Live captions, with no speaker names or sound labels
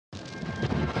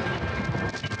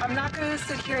I'm not going to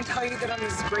sit here and tell you that I'm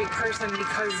this great person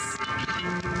because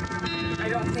I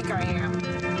don't think I am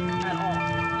at all.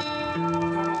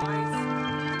 Normal life,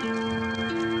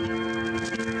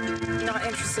 not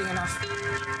interesting enough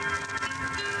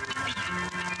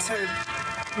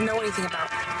to know anything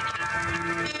about,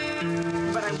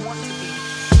 but I want to be.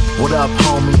 What up,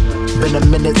 homie? Been a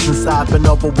minute since I've been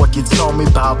over what you told me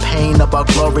about pain, about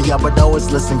glory. I would always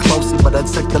listen closely, but I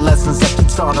took the lessons that you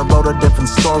taught and wrote a different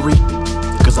story.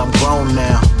 Cause I'm grown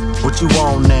now, what you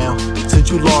want now? Since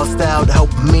you lost out,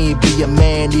 help me be a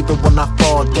man even when I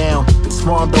fall down. It's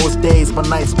one of those days my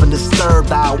night's been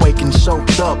disturbed. I awaken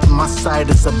choked up, my sight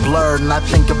is a blur. And I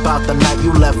think about the night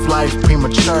you left life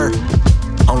premature.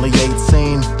 Only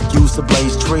 18, used to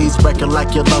blaze trees,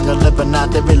 recollect your lung and living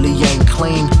out they really ain't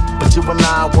clean. But you and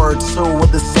I were two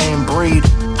of the same breed.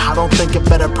 I don't think a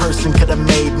better person could've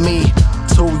made me.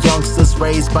 Two youngsters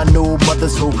raised by new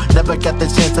mothers who never got the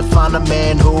chance to find a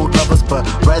man who'd love us, but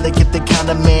rather get the kind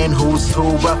of man who's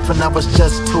too rough. And I was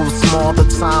just too small the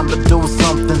time to do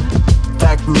something.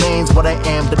 Fact remains what I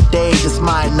am today. This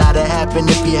might not have happened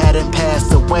if you hadn't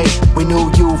passed away. We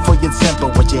knew you for your temper,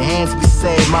 with your hands be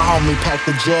saved. My homie packed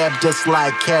the jab just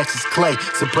like Cassius Clay,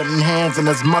 so putting hands on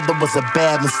his mother was a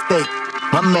bad mistake.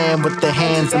 My man with the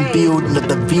hands imbued into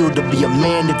the view to be a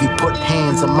man if you put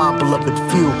hands on my beloved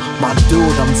few. My dude,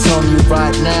 I'm telling you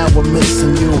right now, we're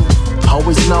missing you.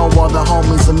 Always know all the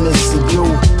homies are missing you.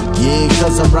 Yeah,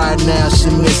 cause I'm right now, she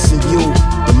missing you.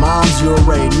 The moms you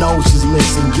already know she's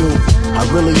missing you. I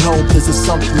really hope this is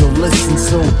something you'll listen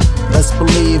to. Let's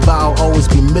believe I'll always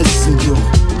be missing you.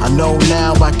 I know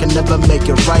now I can never make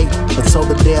it right, but till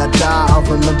the day I die, I'll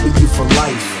remember you for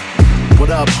life. What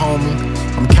up, homie?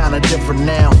 I'm kinda different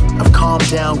now. I've calmed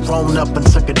down, grown up, and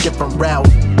took a different route.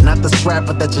 Not the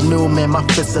scrapper that you knew, man, my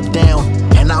fists are down.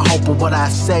 And I hope with what I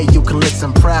say you can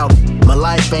listen proud. My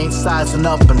life ain't sizing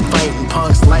up and fighting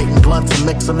punks, lighting blunts and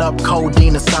mixing up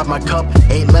codeine inside my cup.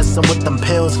 Ain't messing with them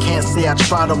pills, can't say I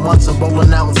tried them once. I'm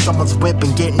rolling out in someone's whip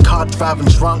and getting caught driving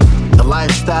drunk. The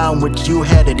lifestyle in which you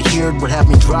had adhered would have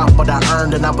me drop what I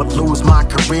earned and I would lose my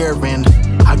career. And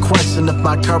I question if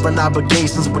my current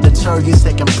obligations would deter you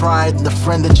taking pride in the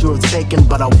friend that you have taken.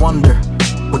 But I wonder,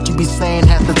 what you be saying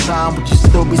half the time, would you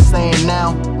still be saying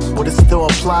now? Would it still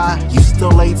apply? You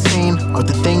still 18? Are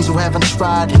the things you haven't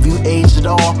tried? Have you aged at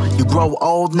all? You grow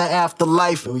old in the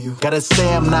afterlife. Gotta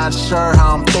say I'm not sure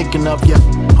how I'm thinking of you.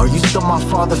 Are you still my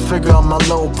father figure or my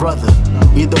little brother?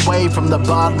 Either way, from the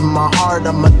bottom of my heart,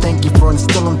 I'ma thank you for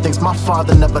instilling things my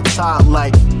father never taught.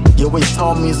 Like, you always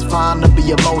told me it's fine to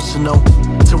be emotional,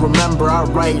 to remember I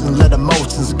write and let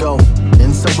emotions go.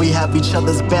 And so we have each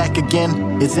other's back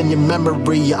again. It's in your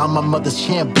memory, I'm my mother's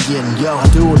champion. Yo,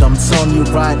 dude, I'm telling you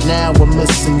right now, we're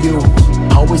missing you.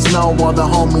 Always know all the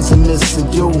homies are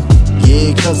missing you.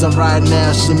 Yeah, cause I'm right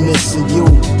now, she missing you.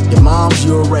 Your moms,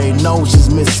 you already know she's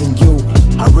missing you.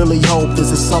 I really hope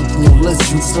this is something you'll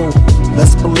listen to.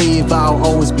 Let's believe I'll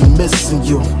always be missing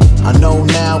you. I know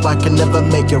now I can never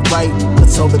make it right,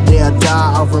 until the day I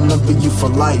die, I'll remember you for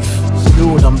life.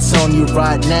 Dude, I'm telling you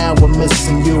right now, we're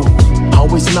missing you.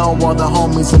 Always know all the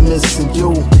homies are missing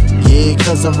you. Yeah,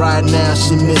 cause I'm right now,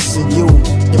 she missing you.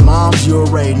 Your moms, you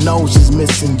already know she's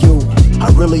missing you. I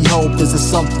really hope this is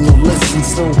something you'll listen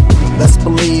to. Let's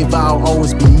believe I'll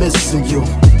always be missing you.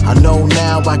 I know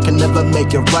now I can never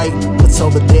make it right, until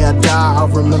the day I die, I'll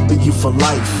remember you for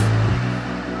life.